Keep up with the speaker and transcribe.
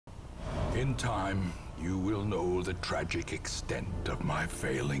In time, you will know the tragic extent of my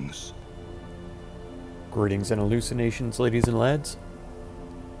failings. Greetings and hallucinations, ladies and lads.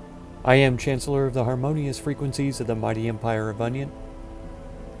 I am Chancellor of the harmonious frequencies of the mighty Empire of Onion,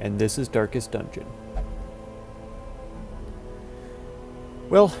 and this is Darkest Dungeon.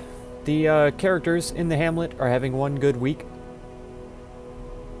 Well, the characters in the hamlet are having one good week.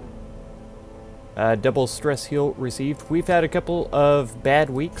 Double stress heal received. We've had a couple of bad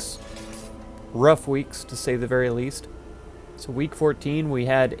weeks. Rough weeks, to say the very least. So week 14, we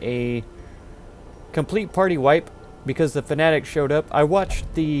had a complete party wipe because the fanatic showed up. I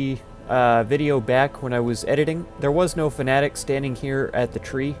watched the video back when I was editing. There was no fanatic standing here at the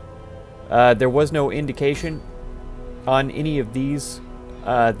tree. There was no indication on any of these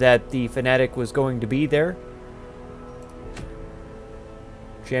that the fanatic was going to be there.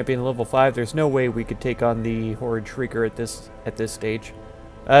 Champion level 5. There's no way we could take on the Horrid Shrieker at this stage.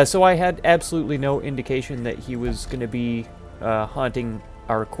 So I had absolutely no indication that he was going to be haunting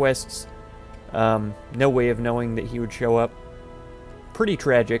our quests. No way of knowing that he would show up. Pretty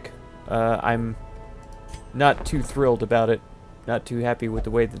tragic. I'm not too thrilled about it. Not too happy with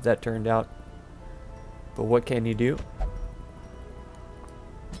the way that that turned out. But what can you do?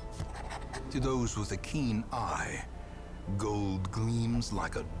 To those with a keen eye, gold gleams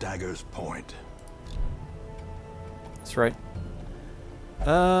like a dagger's point. That's right.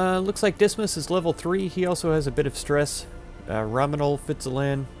 Looks like Dismas is level 3. He also has a bit of stress. Raminal,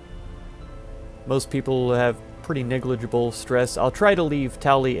 Fitzalan. Most people have pretty negligible stress. I'll try to leave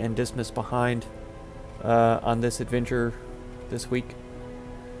Towley and Dismas behind on this adventure this week.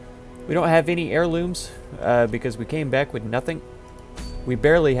 We don't have any heirlooms because we came back with nothing. We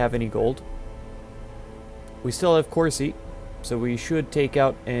barely have any gold. We still have Corsi, so we should take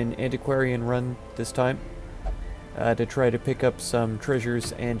out an Antiquarian run this time to try to pick up some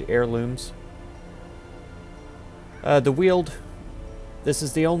treasures and heirlooms. The Weald, this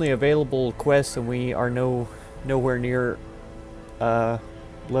is the only available quest, and we are nowhere near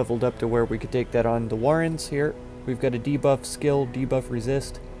leveled up to where we could take that on. The Warrens here, we've got a debuff skill, debuff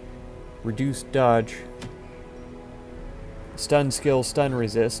resist, reduce dodge, stun skill, stun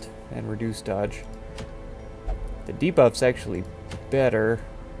resist, and reduce dodge. The debuff's actually better,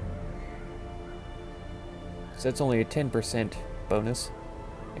 so that's only a 10% bonus.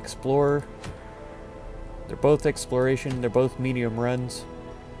 Explorer, they're both exploration, they're both medium runs.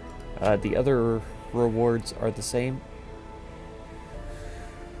 The other rewards are the same.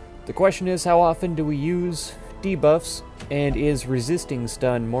 The question is, how often do we use debuffs, and is resisting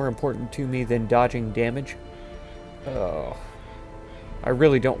stun more important to me than dodging damage? Oh, I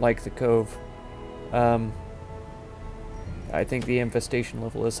really don't like the Cove. I think the infestation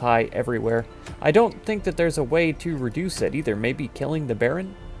level is high everywhere. I don't think that there's a way to reduce it either. Maybe killing the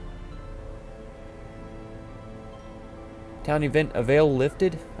Baron? Town event, a veil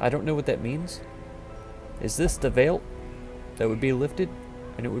lifted? I don't know what that means. Is this the veil that would be lifted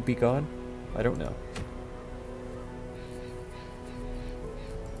and it would be gone? I don't know.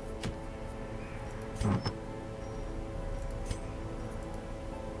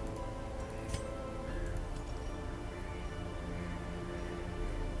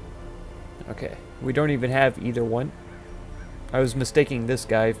 Okay, we don't even have either one. I was mistaking this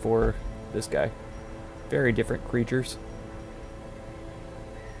guy for this guy. Very different creatures.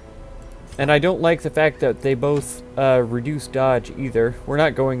 And I don't like the fact that they both reduce dodge either. We're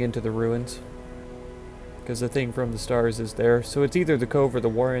not going into the ruins, because the thing from the stars is there. So it's either the Cove or the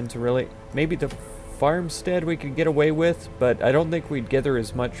Warrens, really. Maybe the farmstead we could get away with, but I don't think we'd gather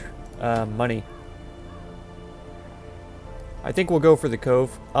as much money. I think we'll go for the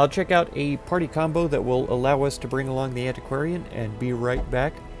Cove. I'll check out a party combo that will allow us to bring along the Antiquarian and be right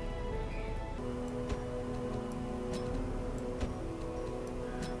back.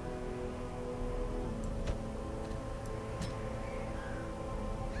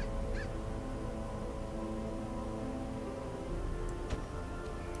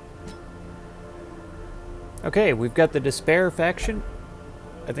 Okay, we've got the Despair faction.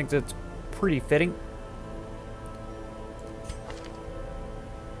 I think that's pretty fitting.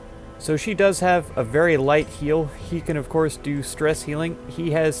 So she does have a very light heal. He can, of course, do stress healing.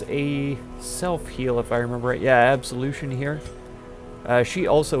 He has a self-heal, if I remember right. Yeah, absolution here. She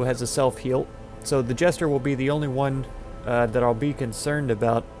also has a self-heal. So the Jester will be the only one that I'll be concerned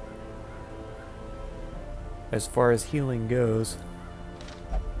about as far as healing goes.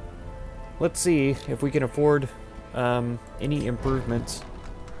 Let's see if we can afford any improvements.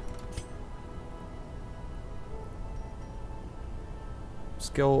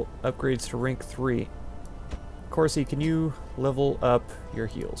 Skill upgrades to rank 3. Corsi, can you level up your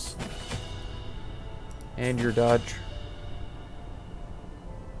heals? And your dodge.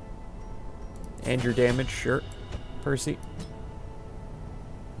 And your damage, sure. Percy.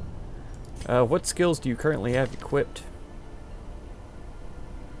 What skills do you currently have equipped?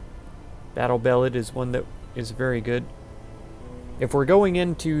 Battle Ballad is one that is very good. If we're going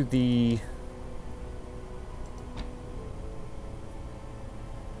into the...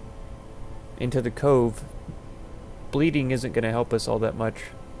 cove, bleeding isn't going to help us all that much,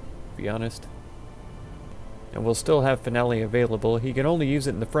 to be honest. And we'll still have Finale available. He can only use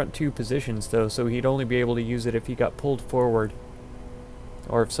it in the front 2 positions, though, so he'd only be able to use it if he got pulled forward,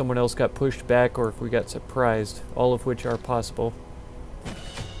 or if someone else got pushed back, or if we got surprised, all of which are possible.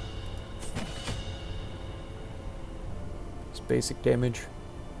 It's basic damage.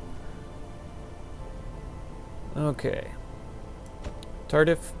 Okay.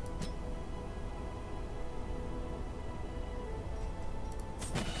 Tardif.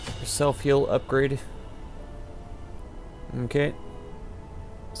 Self-heal upgrade. Okay.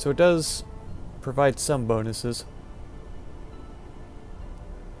 So it does provide some bonuses.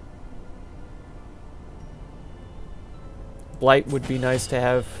 Blight would be nice to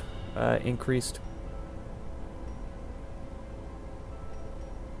have increased.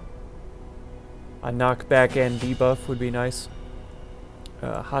 A knockback and debuff would be nice.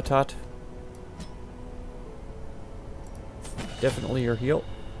 Hot. Definitely your heal.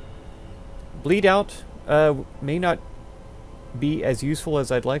 Bleed out may not be as useful as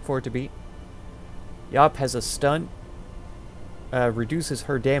I'd like for it to be. Yop has a stun. Reduces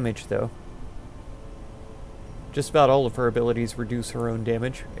her damage, though. Just about all of her abilities reduce her own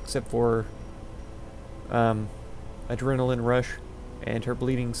damage, except for Adrenaline Rush and her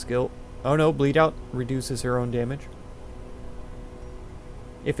bleeding skill. Oh no, Bleed Out reduces her own damage.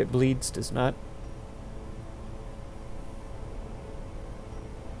 If it bleeds, does not.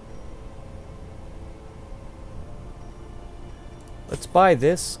 Let's buy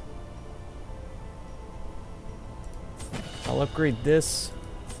this. I'll upgrade this.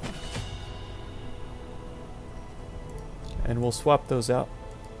 And we'll swap those out.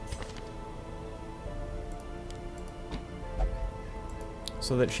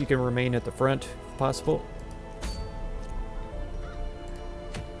 So that she can remain at the front, if possible.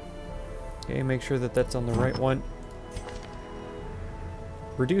 Okay, make sure that that's on the right one.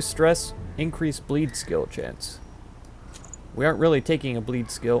 Reduce stress, increase bleed skill chance. We aren't really taking a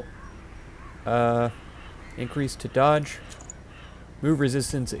bleed skill. Increase to dodge. Move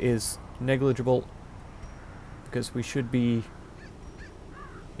resistance is negligible, because we should be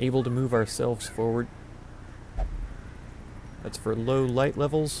able to move ourselves forward. That's for low light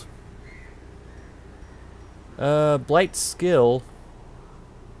levels. Blight skill.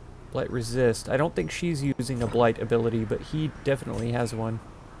 Blight resist. I don't think she's using a blight ability, but he definitely has one.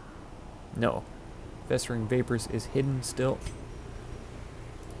 No. Festering Vapors is hidden still.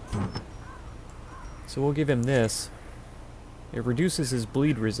 So we'll give him this. It reduces his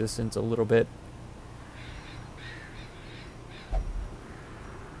bleed resistance a little bit,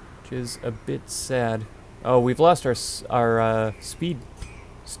 which is a bit sad. Oh, we've lost our speed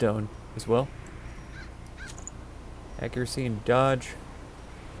stone as well. Accuracy and dodge.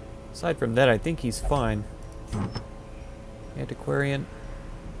 Aside from that, I think he's fine. Antiquarian.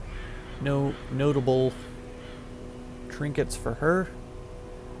 No notable trinkets for her.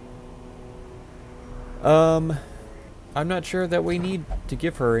 I'm not sure that we need to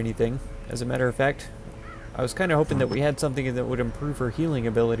give her anything, as a matter of fact. I was kind of hoping that we had something that would improve her healing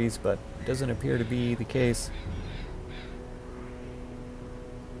abilities, but it doesn't appear to be the case.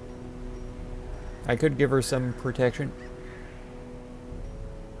 I could give her some protection.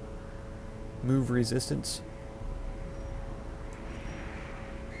 Move resistance.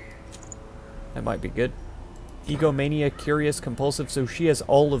 That might be good. Egomania, Curious, Compulsive, so she has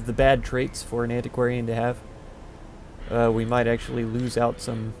all of the bad traits for an Antiquarian to have. We might actually lose out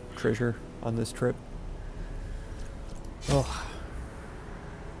some treasure on this trip. Oh.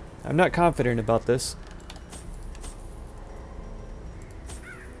 I'm not confident about this.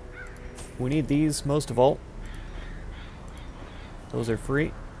 We need these most of all. Those are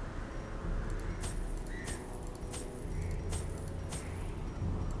free.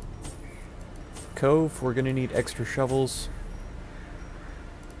 Cove, we're gonna need extra shovels.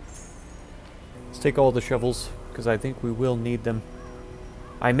 Let's take all the shovels, because I think we will need them.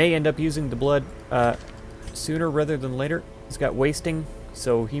 I may end up using the blood sooner rather than later. He's got wasting,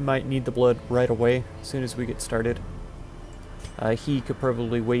 so he might need the blood right away as soon as we get started. He could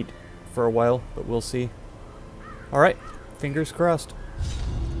probably wait for a while, but we'll see. Alright, fingers crossed.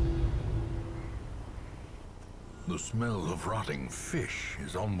 The smell of rotting fish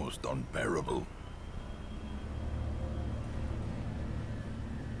is almost unbearable.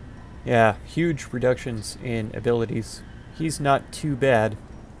 Yeah, huge reductions in abilities. He's not too bad,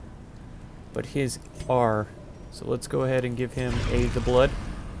 but his are. So let's go ahead and give him Aid the Blood.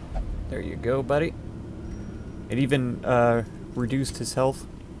 There you go, buddy. It even reduced his health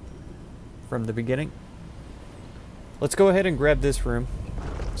from the beginning. Let's go ahead and grab this room,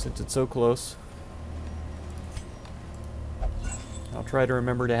 since it's so close. I'll try to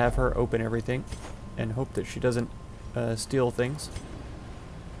remember to have her open everything, and hope that she doesn't steal things.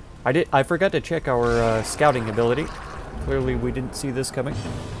 I forgot to check our scouting ability. Clearly we didn't see this coming.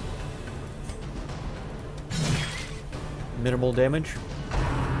 Minimal damage.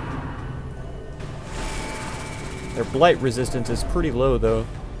 Their blight resistance is pretty low though.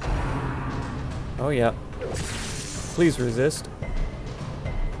 Oh yeah. Please resist.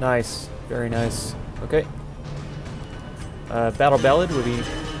 Nice. Very nice. Okay. Battle Ballad would be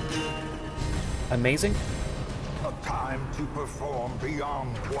amazing. A time to perform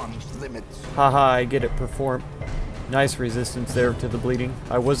beyond one's limits. Haha, I get it. Perform. Nice resistance there to the bleeding.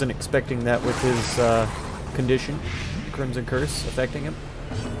 I wasn't expecting that with his condition. Crimson Curse affecting him.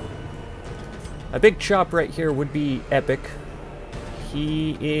 A big chop right here would be epic.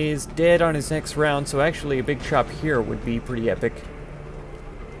 He is dead on his next round, so actually a big chop here would be pretty epic.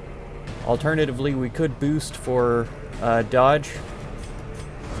 Alternatively, we could boost for dodge,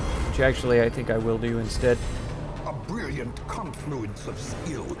 which actually I think I will do instead. A brilliant confluence of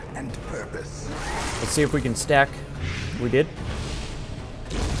skill and purpose. Let's see if we can stack. We did.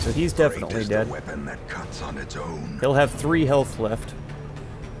 So he's definitely dead. Weapon that cuts on its own. He'll have 3 health left.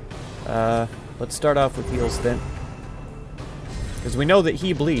 Let's start off with heals then. Because we know that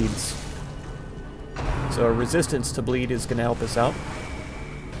he bleeds. So a resistance to bleed is going to help us out.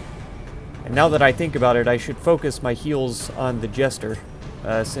 And now that I think about it, I should focus my heals on the Jester,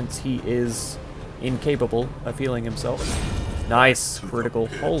 since he is incapable of healing himself. Nice. Critical.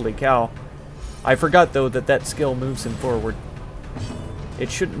 Holy cow. I forgot, though, that that skill moves him forward.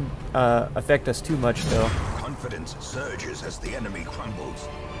 It shouldn't affect us too much, though. Confidence surges as the enemy crumbles.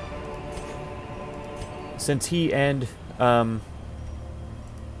 Since he and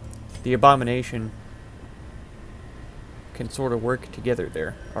the Abomination can sort of work together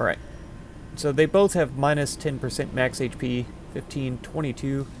there. Alright. So they both have minus 10% max HP, 15,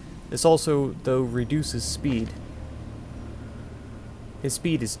 22. This also, though, reduces speed. His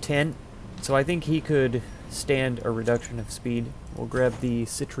speed is 10, so I think he could stand a reduction of speed. We'll grab the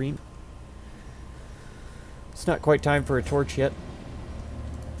Citrine. It's not quite time for a torch yet.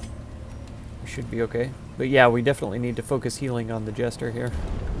 We should be okay. But yeah, we definitely need to focus healing on the Jester here.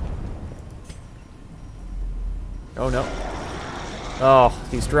 Oh no. Oh,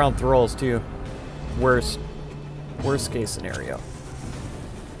 these drowned thralls too. Worst case scenario.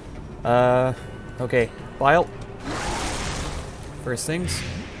 Okay. Bile. First things.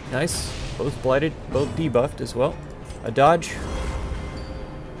 Nice. Both blighted, both debuffed as well. A dodge.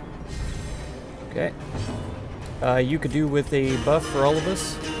 Okay. You could do with a buff for all of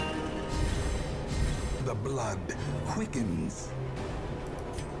us. The blood quickens.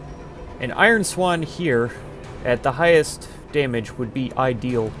 An Iron Swan here at the highest damage would be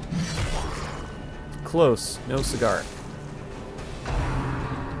ideal. Close. No cigar.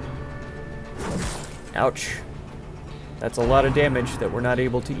 Ouch. That's a lot of damage that we're not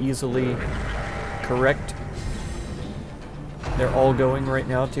able to easily correct. They're all going right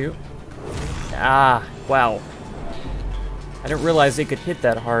now, too. Ah, wow. I didn't realize they could hit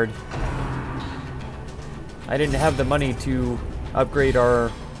that hard. I didn't have the money to upgrade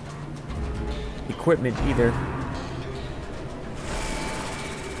our equipment either.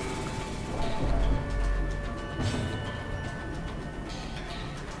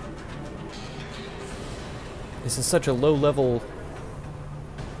 This is such a low-level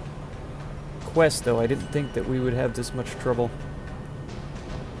quest, though. I didn't think that we would have this much trouble.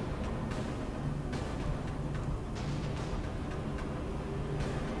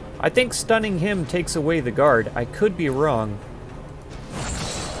 I think stunning him takes away the guard. I could be wrong.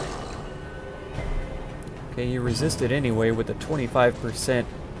 Okay, you resisted anyway with a 25%.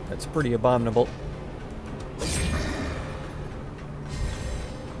 That's pretty abominable.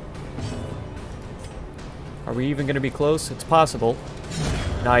 Are we even going to be close? It's possible.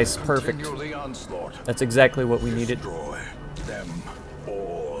 Nice, perfect. That's exactly what we needed. Destroy them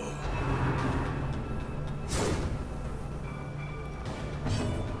all.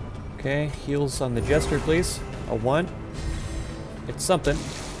 Okay, heals on the Jester, please. A 1. It's something.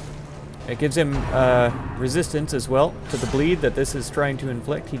 It gives him resistance as well to the bleed that this is trying to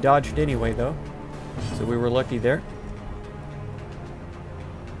inflict. He dodged anyway, though. So we were lucky there.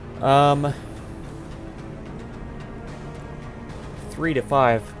 3 to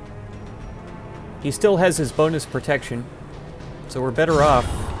 5. He still has his bonus protection, so we're better off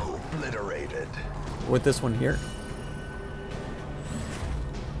Obliterated. with this one here.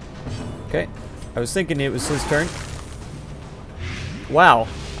 Okay, I was thinking it was his turn. Wow,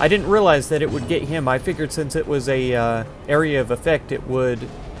 I didn't realize that it would get him. I figured since it was a area of effect, it would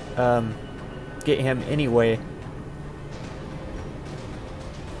get him anyway.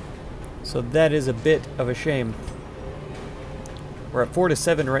 So that is a bit of a shame. We're at 4 to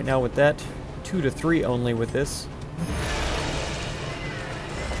 7 right now with that. 2 to 3 only with this.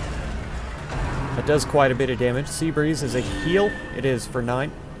 That does quite a bit of damage. Sea Breeze is a heal. It is for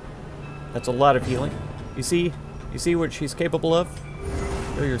 9. That's a lot of healing. You see what she's capable of?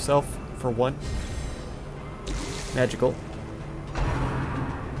 Heal yourself for 1. Magical.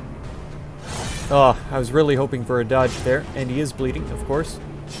 Oh, I was really hoping for a dodge there, and he is bleeding, of course.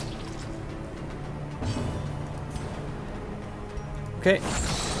 Okay.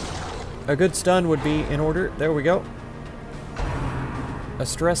 A good stun would be in order. There we go. A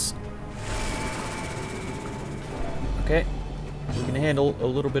stress. Okay. We can handle a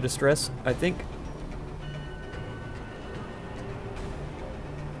little bit of stress, I think.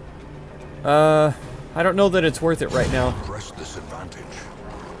 I don't know that it's worth it right now. Press disadvantage.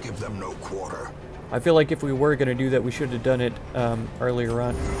 Give them no quarter. I feel like if we were going to do that, we should have done it earlier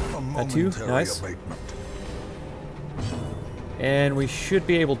on. A 2, nice. Abatement. And we should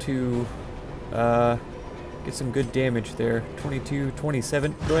be able to get some good damage there. 22,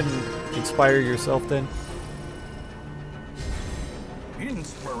 27. Go ahead and inspire yourself then.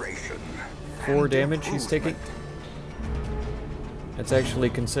 Inspiration. 4 damage he's taking. That's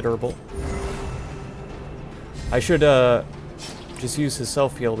actually considerable. I should just use his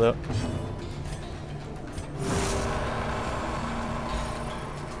self-heal though.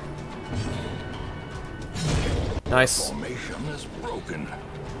 Nice. Formation is broken.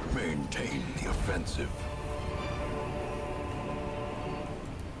 Maintain the offensive.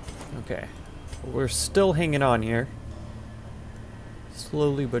 Okay. We're still hanging on here.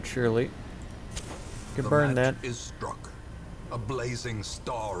 Slowly but surely. Can burn that. Is struck. A blazing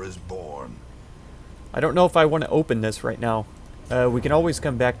star is born. I don't know if I want to open this right now. We can always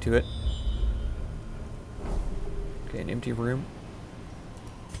come back to it. Okay, an empty room.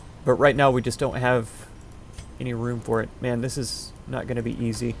 But right now we just don't have any room for it. Man, this is not going to be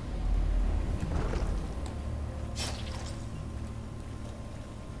easy.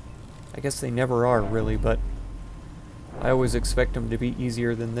 I guess they never are, really, but I always expect them to be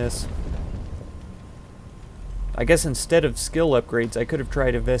easier than this. I guess instead of skill upgrades, I could have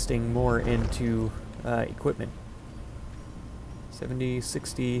tried investing more into equipment. 70,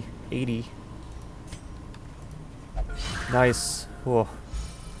 60, 80. Nice. Whoa.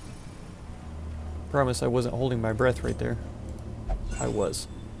 Promise I wasn't holding my breath right there. I was.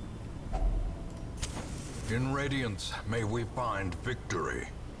 In Radiance, may we find victory.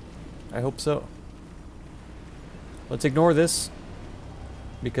 I hope so. Let's ignore this,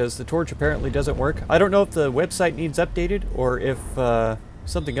 because the torch apparently doesn't work. I don't know if the website needs updated, or if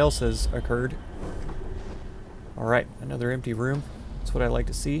something else has occurred. Alright, another empty room. That's what I like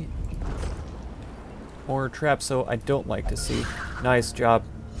to see. More traps, so I don't like to see. Nice job.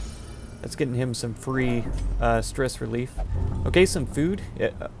 That's getting him some free stress relief. Okay, some food.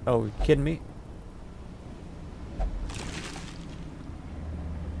 Yeah, oh, you kidding me?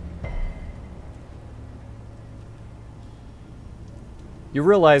 You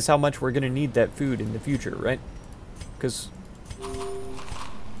realize how much we're going to need that food in the future, right? Because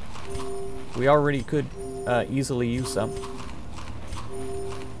we already could easily use some.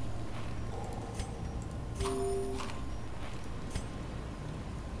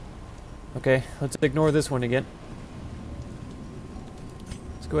 Okay, let's ignore this one again.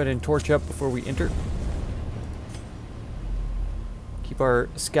 Let's go ahead and torch up before we enter. Keep our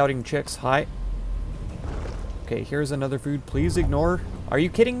scouting checks high. Okay, here's another food. Please ignore. Are you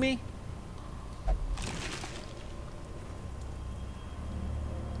kidding me?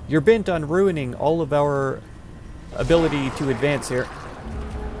 You're bent on ruining all of our ability to advance here.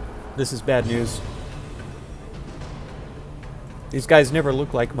 This is bad news. These guys never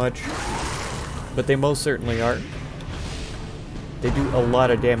look like much, but they most certainly are. They do a lot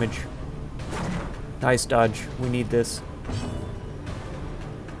of damage. Nice dodge. We need this.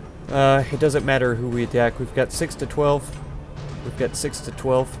 It doesn't matter who we attack. We've got 6 to 12. We've got 6 to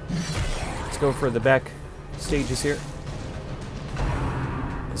 12. Let's go for the back stages here.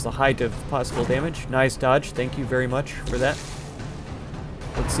 It's the height of possible damage. Nice dodge. Thank you very much for that.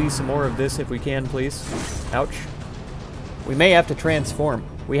 Let's see some more of this if we can, please. Ouch. We may have to transform.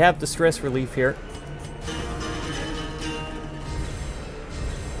 We have the stress relief here.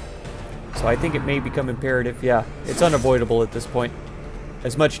 So I think it may become imperative. Yeah, it's unavoidable at this point.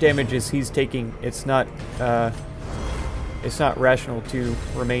 As much damage as he's taking, it's not rational to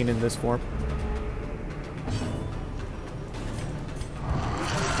remain in this form.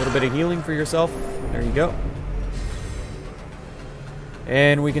 A little bit of healing for yourself. There you go.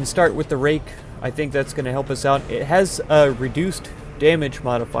 And we can start with the rake. I think that's going to help us out. It has a reduced damage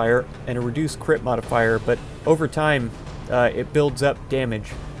modifier and a reduced crit modifier, but over time it builds up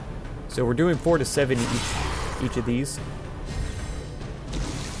damage. So we're doing 4 to 7 each of these.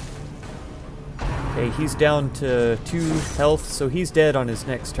 Okay, he's down to 2 health, so he's dead on his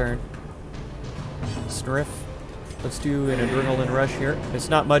next turn. Sniff. Let's do an adrenaline rush here. It's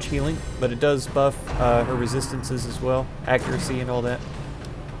not much healing, but it does buff her resistances as well, accuracy and all that.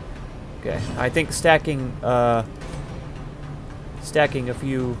 Okay, I think stacking a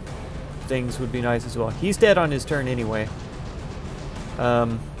few things would be nice as well. He's dead on his turn anyway.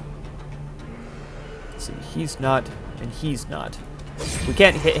 Let's see, he's not, and he's not. We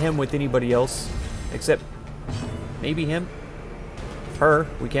can't hit him with anybody else, except maybe him. Her,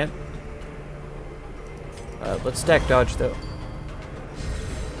 we can. Let's stack dodge, though,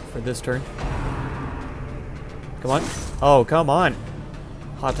 for this turn. Come on. Oh, come on.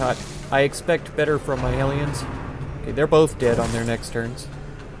 Hot, hot. I expect better from my aliens. Okay, they're both dead on their next turns.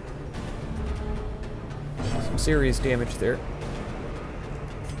 Some serious damage there.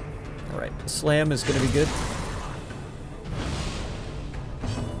 Alright, slam is going to be good.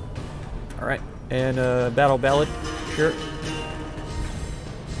 Alright, and battle ballad, sure.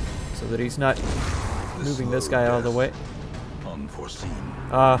 So that he's not moving this guy out of the way. Unforeseen.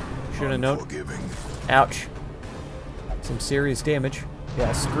 Should have known. Ouch. Some serious damage.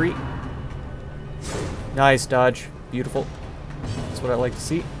 Yeah, screet. Nice dodge. Beautiful. That's what I like to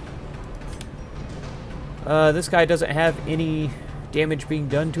see. This guy doesn't have any damage being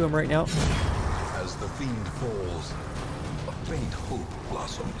done to him right now. As the fiend falls, a faint hope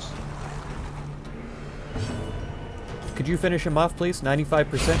blossoms. Could you finish him off, please?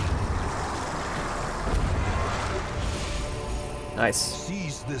 95%. Nice.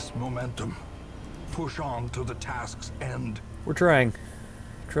 Seize this momentum. Push on to the task's end. We're trying.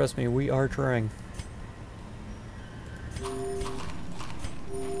 Trust me, we are trying.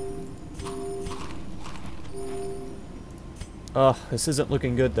 This isn't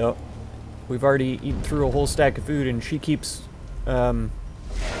looking good, though. We've already eaten through a whole stack of food, and she keeps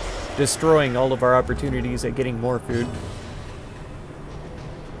destroying all of our opportunities at getting more food.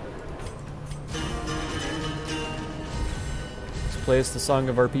 Let's play us the song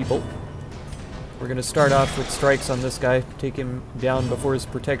of our people. We're going to start off with strikes on this guy, take him down before his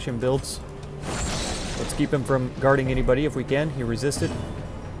protection builds. Let's keep him from guarding anybody if we can. He resisted.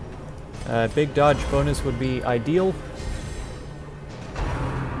 Big dodge bonus would be ideal.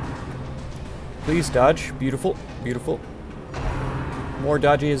 Please dodge. Beautiful. Beautiful. More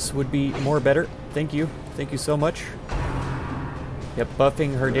dodges would be more better. Thank you. Thank you so much. Yep,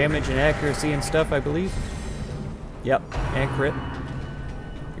 buffing her damage and accuracy and stuff, I believe. Yep, and crit.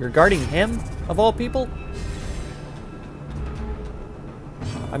 You're guarding him, of all people?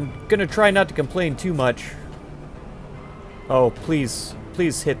 I'm gonna try not to complain too much. Oh, please.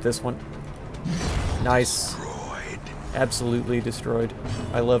 Please hit this one. Nice. Destroyed. Absolutely destroyed.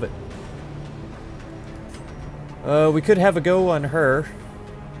 I love it. We could have a go on her.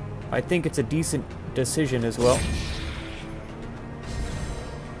 I think it's a decent decision as well.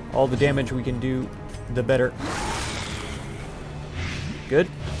 All the damage we can do, the better. Good.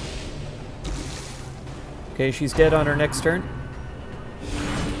 Okay, she's dead on her next turn.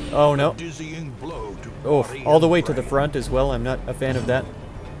 Oh no. Oh, all the way to the front as well. I'm not a fan of that.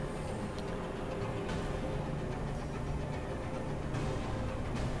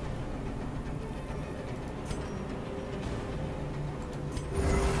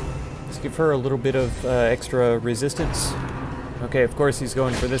 Let's give her a little bit of extra resistance. Okay, of course he's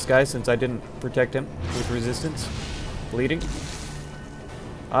going for this guy since I didn't protect him with resistance. Bleeding.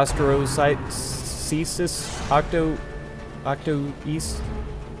 Astrocytosis. Octo-East.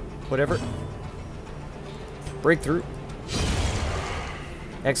 Whatever. Breakthrough.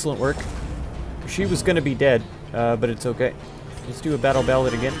 Excellent work. She was going to be dead, but it's okay. Let's do a battle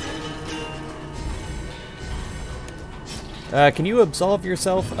ballad again. Can you absolve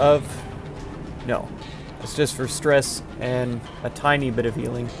yourself of... No. It's just for stress and a tiny bit of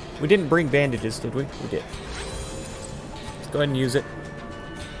healing. We didn't bring bandages, did we? We did. Let's go ahead and use it.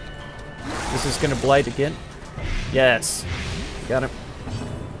 This is going to blight again. Yes. Got him.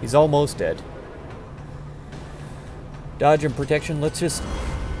 He's almost dead. Dodge and protection. Let's just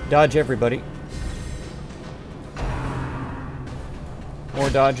dodge everybody.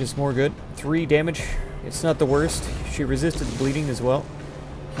 More dodge is more good. 3 damage. It's not the worst. She resisted the bleeding as well.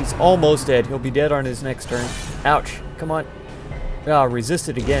 He's almost dead. He'll be dead on his next turn. Ouch. Come on. Ah,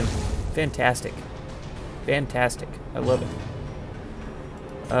 resisted again. Fantastic. Fantastic. I love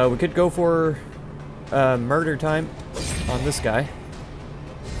it. We could go for murder time on this guy.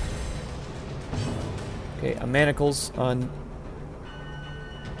 Okay, a manacles on...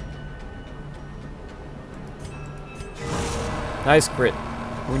 Nice crit.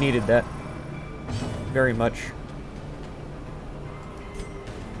 We needed that. Very much.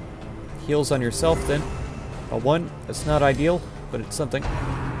 Heals on yourself then. A 1. That's not ideal, but it's something.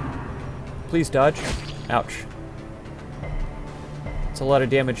 Please dodge. Ouch. It's a lot of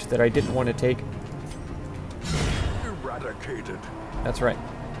damage that I didn't want to take. Eradicated. That's right.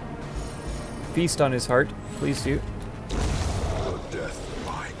 Feast on his heart. Please do. The death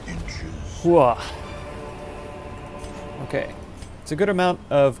by inches. Whoa. Okay. It's a good amount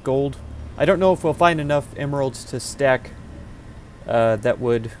of gold. I don't know if we'll find enough emeralds to stack that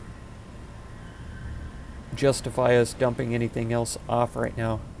would justify us dumping anything else off right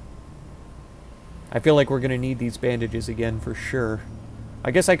now. I feel like we're going to need these bandages again for sure.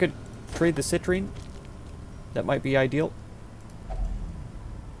 I guess I could trade the citrine. That might be ideal.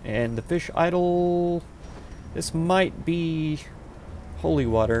 And the fish idol... This might be holy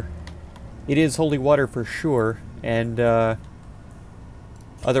water. It is holy water for sure, and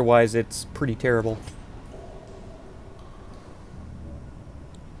otherwise it's pretty terrible.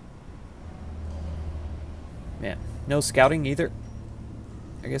 Man, no scouting either.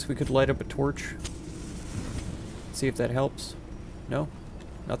 I guess we could light up a torch. See if that helps. No?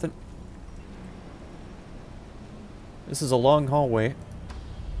 Nothing? This is a long hallway.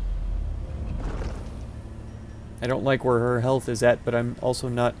 I don't like where her health is at, but I'm also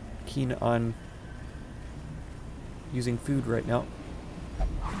not keen on using food right now.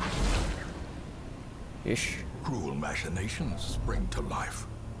 Ish. Cruel machinations spring to life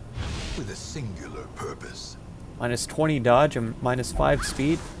with a singular purpose. Minus 20 dodge and minus 5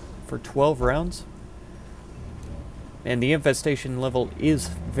 speed for 12 rounds. And the infestation level is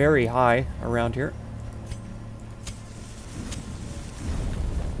very high around here.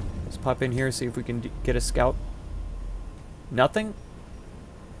 Let's pop in here, see if we can get a scout. Nothing?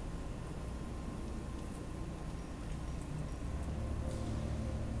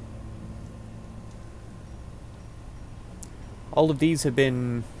 All of these have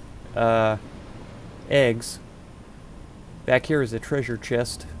been eggs. Back here is a treasure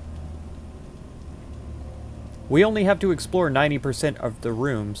chest. We only have to explore 90% of the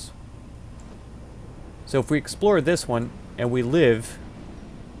rooms. So if we explore this one and we live,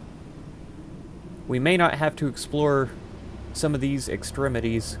 we may not have to explore some of these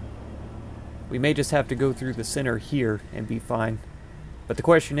extremities. We may just have to go through the center here and be fine. But the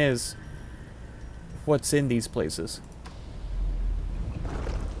question is, what's in these places?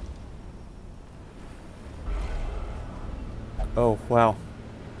 Oh, wow.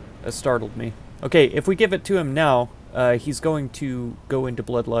 That startled me. Okay, if we give it to him now, he's going to go into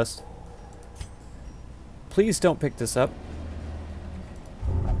bloodlust. Please don't pick this up.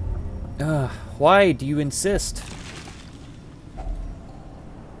 Why do you insist?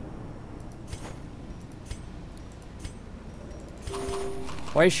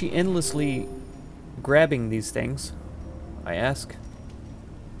 Why is she endlessly grabbing these things? I ask.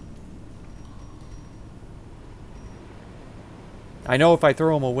 I know if I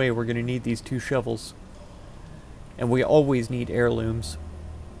throw them away, we're going to need these 2 shovels. And we always need heirlooms.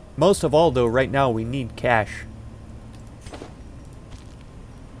 Most of all, though, right now, we need cash.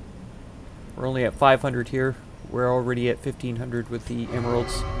 We're only at 500 here. We're already at 1,500 with the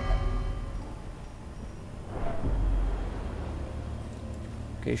emeralds.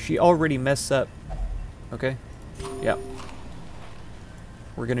 Okay, she already messed up. Okay. Yeah.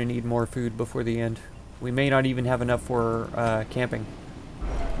 We're going to need more food before the end. We may not even have enough for camping.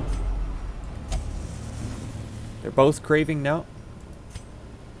 They're both craving now.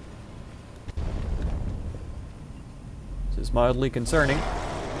 This is mildly concerning.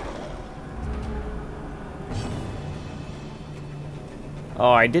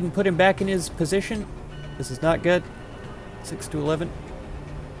 Oh, I didn't put him back in his position. This is not good. 6 to 11.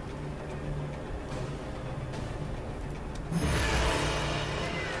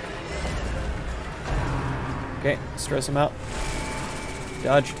 Okay, stress him out.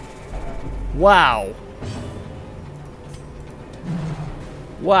 Dodge. Wow.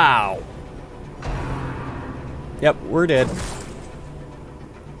 Wow. Yep, we're dead.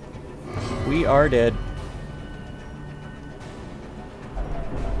 We are dead.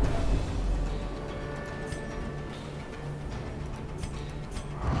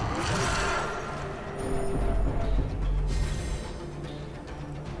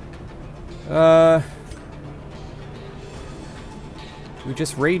 We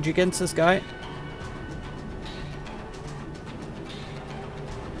just rage against this guy?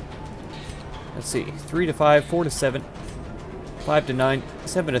 Let's see. 3 to 5, 4 to 7, 5 to 9,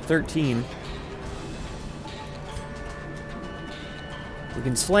 7 to 13. We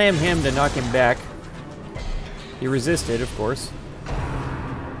can slam him to knock him back. He resisted, of course.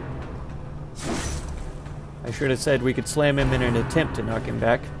 I should have said we could slam him in an attempt to knock him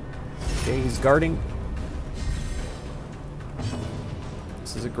back. Okay, he's guarding.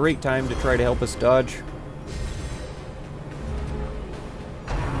 This is a great time to try to help us dodge.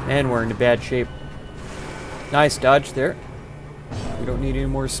 And we're in bad shape. Nice dodge there. We don't need any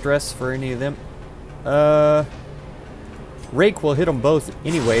more stress for any of them. Rake will hit them both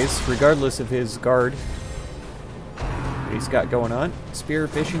anyways, regardless of his guard. What he's got going on. Spear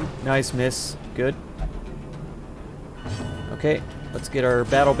fishing. Nice miss. Good. Okay, let's get our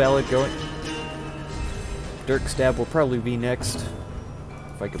battle ballad going. Dirk stab will probably be next.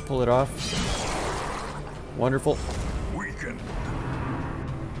 If I can pull it off. Wonderful. Weakened.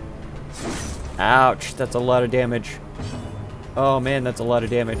 Ouch, that's a lot of damage. Oh man, that's a lot of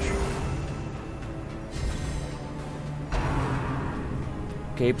damage.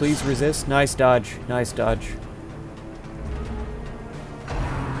 Okay, please resist. Nice dodge. Nice dodge.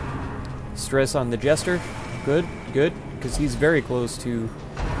 Stress on the Jester. Good, good. Because he's very close to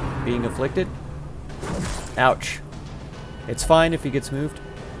being afflicted. Ouch. It's fine if he gets moved.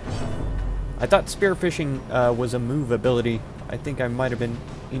 I thought spearfishing was a move ability. I think I might have been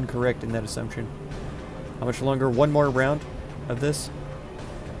incorrect in that assumption. How much longer? One more round of this?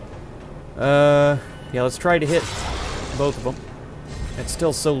 Yeah, let's try to hit both of them. It's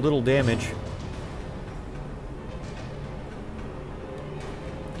still so little damage.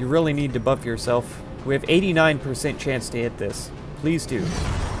 You really need to buff yourself. We have 89% chance to hit this. Please do.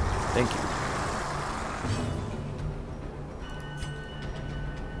 Thank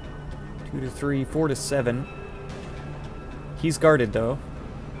you. 2 to 3, 4 to 7. He's guarded though.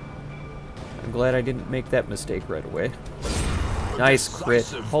 I'm glad I didn't make that mistake right away. Nice crit.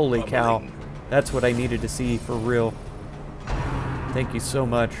 Holy cow. That's what I needed to see for real. Thank you so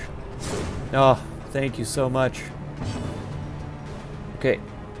much. Oh, thank you so much. Okay.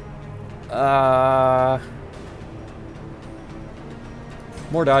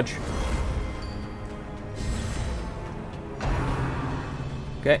 More dodge.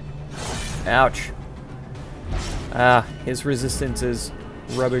 Okay. Ouch. His resistance is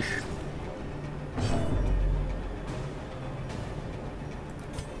rubbish.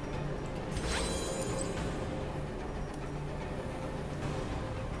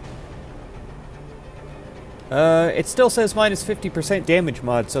 It still says minus 50% damage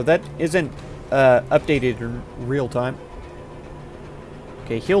mod, so that isn't updated in real time.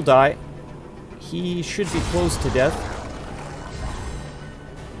 Okay, he'll die. He should be close to death.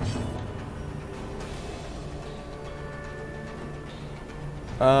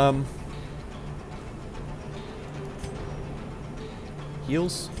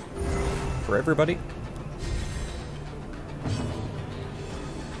 Heals for everybody.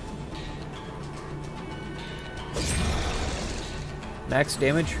 Max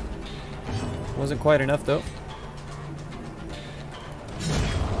damage. Wasn't quite enough though.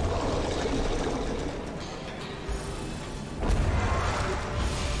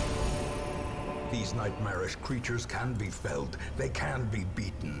 These nightmarish creatures can be felled. They can be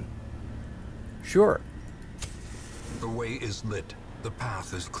beaten. Sure. The way is lit. The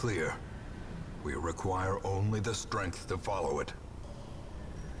path is clear. We require only the strength to follow it.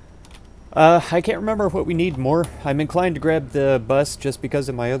 I can't remember what we need more. I'm inclined to grab the bus just because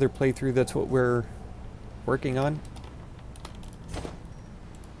of my other playthrough. That's what we're working on.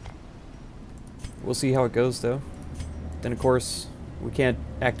 We'll see how it goes though. Then of course, we can't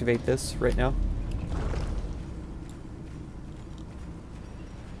activate this right now.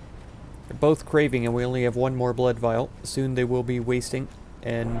 They're both craving and we only have one more blood vial. Soon they will be wasting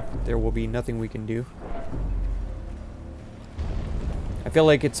and there will be nothing we can do. I feel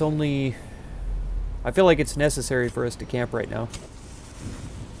like it's necessary for us to camp right now.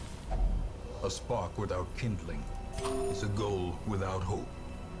 A spark without kindling is a goal without hope.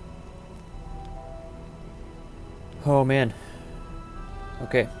 Oh man.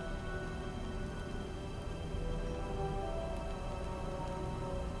 Okay.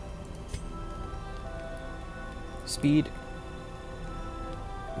 Speed.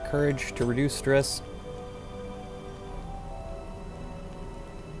 Courage to reduce stress.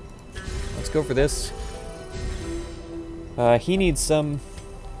 Let's go for this. He needs some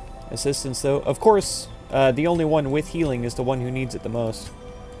assistance though. Of course, the only one with healing is the one who needs it the most.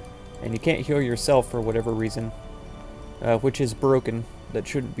 And you can't heal yourself for whatever reason, which is broken. That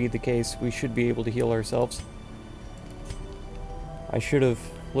shouldn't be the case. We should be able to heal ourselves. I should have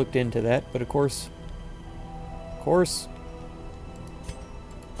looked into that, but of course...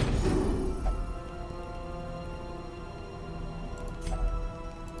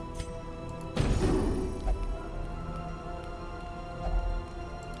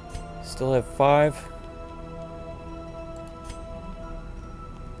 Still have 5.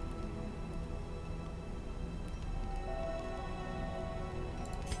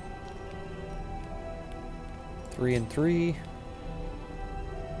 Three and 3.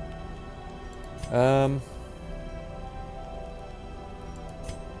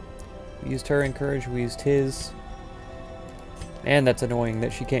 We used her encourage, we used his. And that's annoying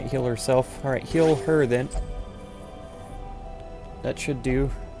that she can't heal herself. Alright, heal her then. That should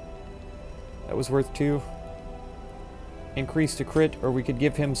do. That was worth 2. Increase to crit, or we could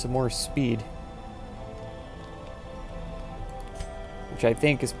give him some more speed. Which I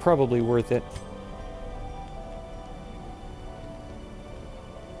think is probably worth it.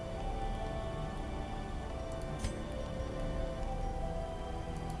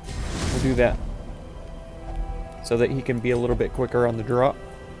 We'll do that. So that he can be a little bit quicker on the draw.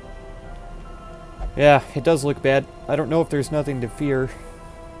 Yeah, it does look bad. I don't know if there's nothing to fear.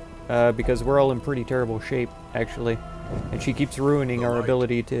 Because we're all in pretty terrible shape, actually. And she keeps ruining our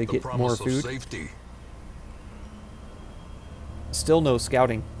ability to get more food. Safety. Still no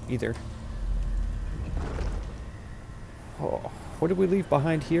scouting, either. Oh, what did we leave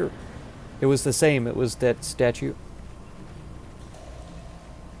behind here? It was the same, it was that statue.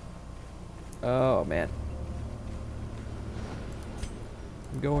 Oh, man.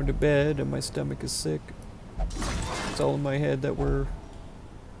 I'm going to bed and my stomach is sick. It's all in my head that we're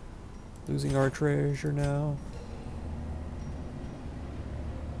losing our treasure now.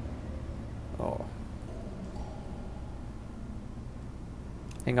 Oh.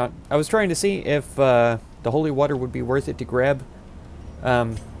 Hang on. I was trying to see if the holy water would be worth it to grab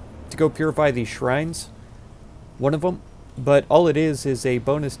to go purify these shrines. One of them. But all it is a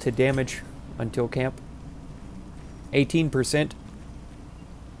bonus to damage until camp. 18%.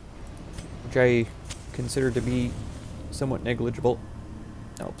 Which I consider to be somewhat negligible.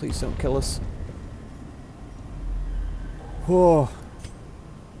 Oh, please don't kill us. Whoa.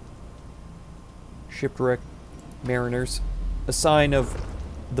 Shipwrecked mariners. A sign of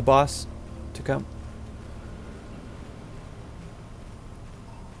the boss to come.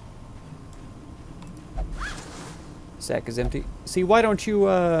 Sack is empty. See, why don't you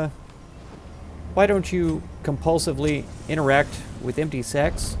compulsively interact with empty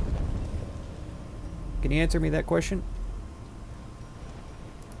sacks? Can you answer me that question?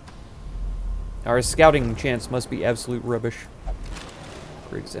 Our scouting chance must be absolute rubbish.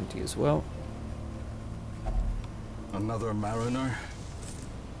 Grig's empty as well. Another mariner,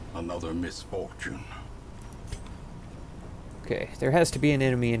 another misfortune. Okay, there has to be an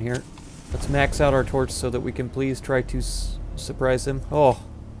enemy in here. Let's max out our torch so that we can please try to surprise them. Oh,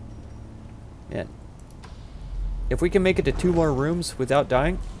 man. If we can make it to 2 more rooms without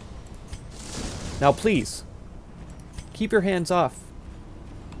dying. Now please, keep your hands off.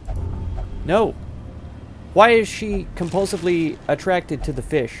 No. Why is she compulsively attracted to the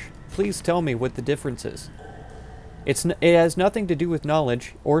fish? Please tell me what the difference is. It has nothing to do with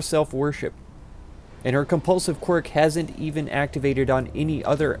knowledge or self-worship. And her compulsive quirk hasn't even activated on any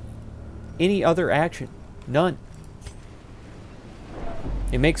other action. None.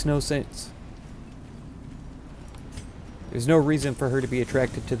 It makes no sense. There's no reason for her to be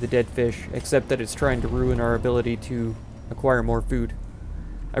attracted to the dead fish, except that it's trying to ruin our ability to acquire more food.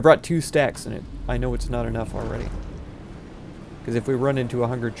 I brought 2 stacks in it. I know it's not enough already. Because if we run into a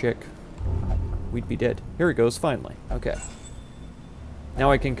hunger chick, we'd be dead. Here it goes, finally. Okay.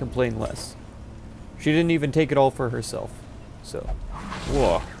 Now I can complain less. She didn't even take it all for herself. So,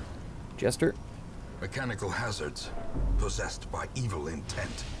 whoa. Jester? Mechanical hazards, possessed by evil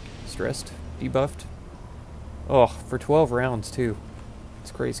intent. Stressed? Debuffed? Oh, for 12 rounds too.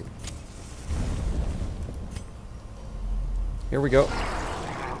 It's crazy. Here we go.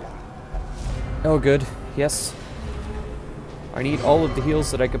 Oh, good. Yes. I need all of the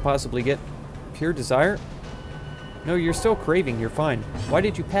heals that I could possibly get. Pure desire? No, you're still craving. You're fine. Why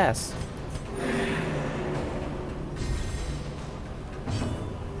did you pass?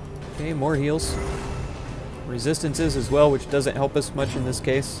 Okay, more heals. Resistances as well, which doesn't help us much in this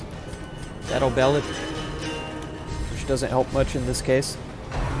case. Battle Ballad, which doesn't help much in this case.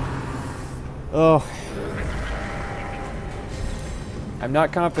 Oh. I'm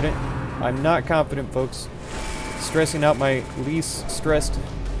not confident. I'm not confident, folks. Stressing out my least stressed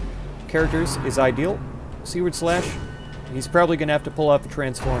characters is ideal. Seaward Slash. He's probably going to have to pull off a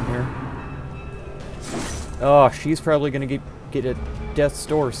transform here. Oh, she's probably going to get a death's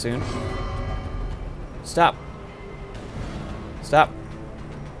door soon. Stop. Stop.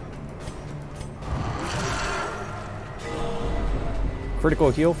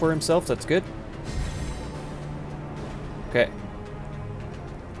 Critical heal for himself, that's good. Okay.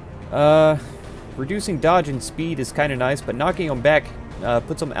 Reducing dodge and speed is kind of nice, but knocking him back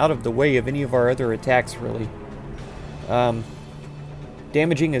puts him out of the way of any of our other attacks, really.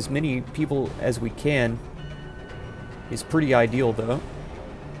 Damaging as many people as we can is pretty ideal, though.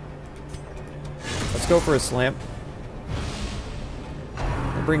 Let's go for a slam.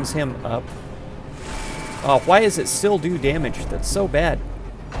 That brings him up. Oh, why does it still do damage? That's so bad.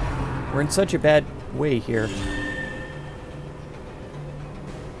 We're in such a bad way here.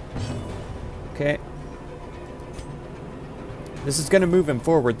 Okay. This is going to move him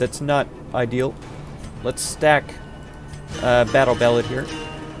forward. That's not ideal. Let's stack Battle Ballad here.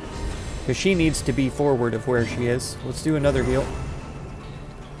 Because she needs to be forward of where she is. Let's do another heal.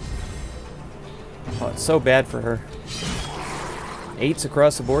 Oh, it's so bad for her. 8s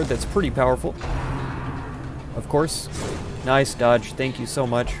across the board. That's pretty powerful. Of course. Nice dodge. Thank you so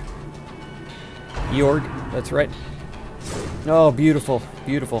much. Eorg. That's right. Oh, beautiful.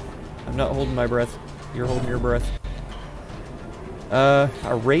 Beautiful. I'm not holding my breath. You're holding your breath.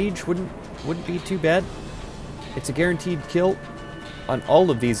 A rage wouldn't be too bad. It's a guaranteed kill on all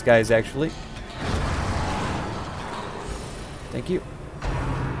of these guys, actually. Thank you.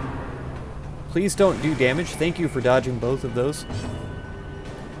 Please don't do damage. Thank you for dodging both of those.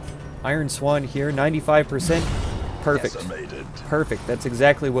 Iron Swan here, 95%. Perfect. Decimated. Perfect. That's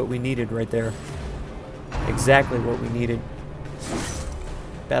exactly what we needed right there. Exactly what we needed.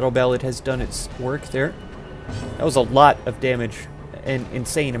 Battle Ballad has done its work there. That was a lot of damage. An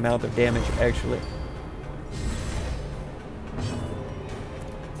insane amount of damage, actually.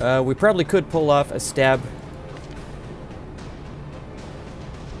 We probably could pull off a stab.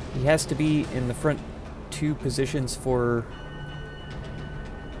 He has to be in the front 2 positions for...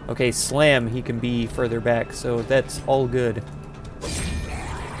 Okay, slam, he can be further back, so that's all good.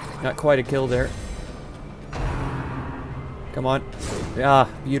 Not quite a kill there. Come on. Ah,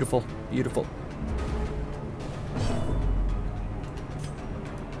 beautiful, beautiful.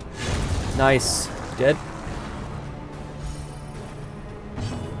 Nice. Dead.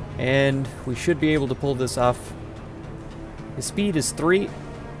 And we should be able to pull this off. His speed is 3.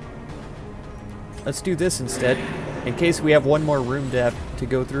 Let's do this instead, in case we have one more room to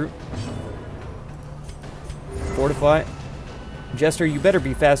go through. Fortify. Jester, you better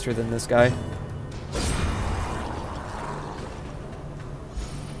be faster than this guy.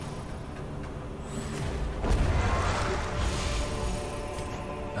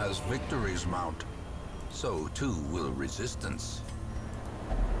 As victories mount, so too will resistance.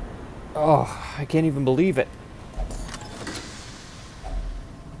 Oh, I can't even believe it.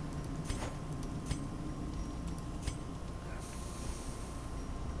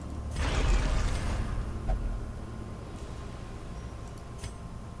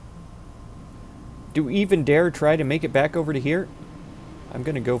 Do we even dare try to make it back over to here? I'm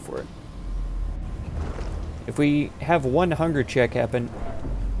gonna go for it. If we have one hunger check happen,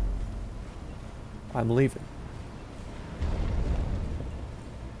 I'm leaving.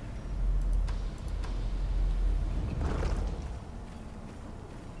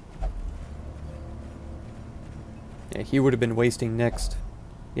 Yeah, he would have been wasting next.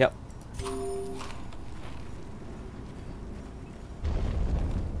 Yep.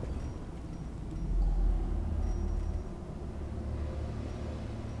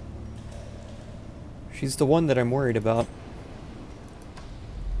 She's the one that I'm worried about.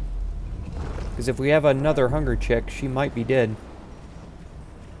 Because if we have another hunger check, she might be dead.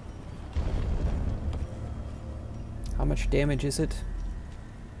 How much damage is it?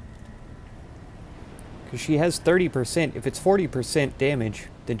 Because she has 30%. If it's 40% damage,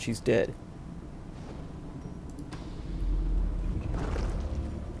 then she's dead.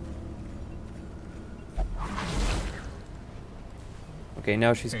 Okay,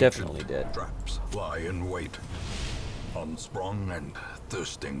 now she's definitely dead. Traps lie in wait, unsprung and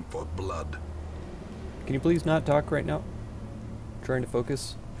thirsting for blood. Can you please not talk right now? I'm trying to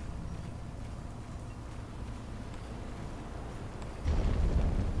focus.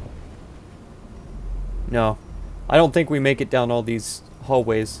 No. I don't think we make it down all these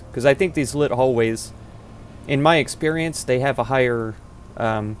hallways. Because I think these lit hallways, in my experience, they have a higher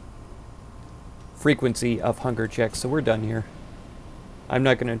frequency of hunger checks. So we're done here. I'm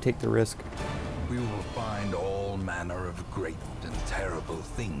not going to take the risk. We will find all manner of great and terrible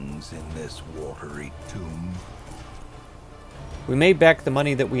things in this watery tomb. We made back the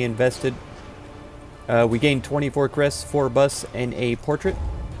money that we invested. We gained 24 crests, 4 busts, and a portrait.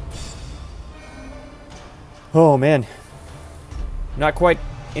 Oh man. Not quite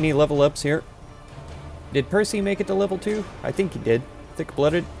any level ups here. Did Percy make it to level 2? I think he did.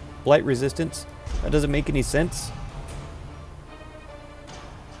 Thick-blooded, blight resistance. That doesn't make any sense.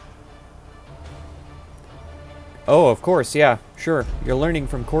 Oh, of course, yeah, sure. You're learning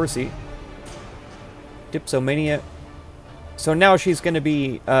from Corsi. Dipsomania. So now she's going to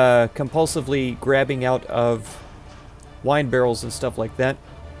be compulsively grabbing out of wine barrels and stuff like that.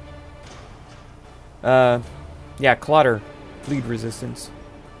 Yeah, Clotter. Bleed resistance.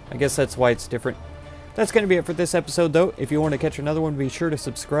 I guess that's why it's different. That's going to be it for this episode, though. If you want to catch another one, be sure to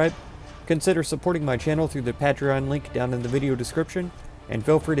subscribe. Consider supporting my channel through the Patreon link down in the video description. And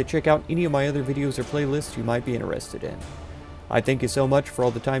feel free to check out any of my other videos or playlists you might be interested in. I thank you so much for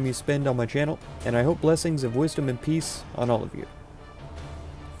all the time you spend on my channel, and I hope blessings of wisdom and peace on all of you.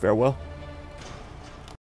 Farewell.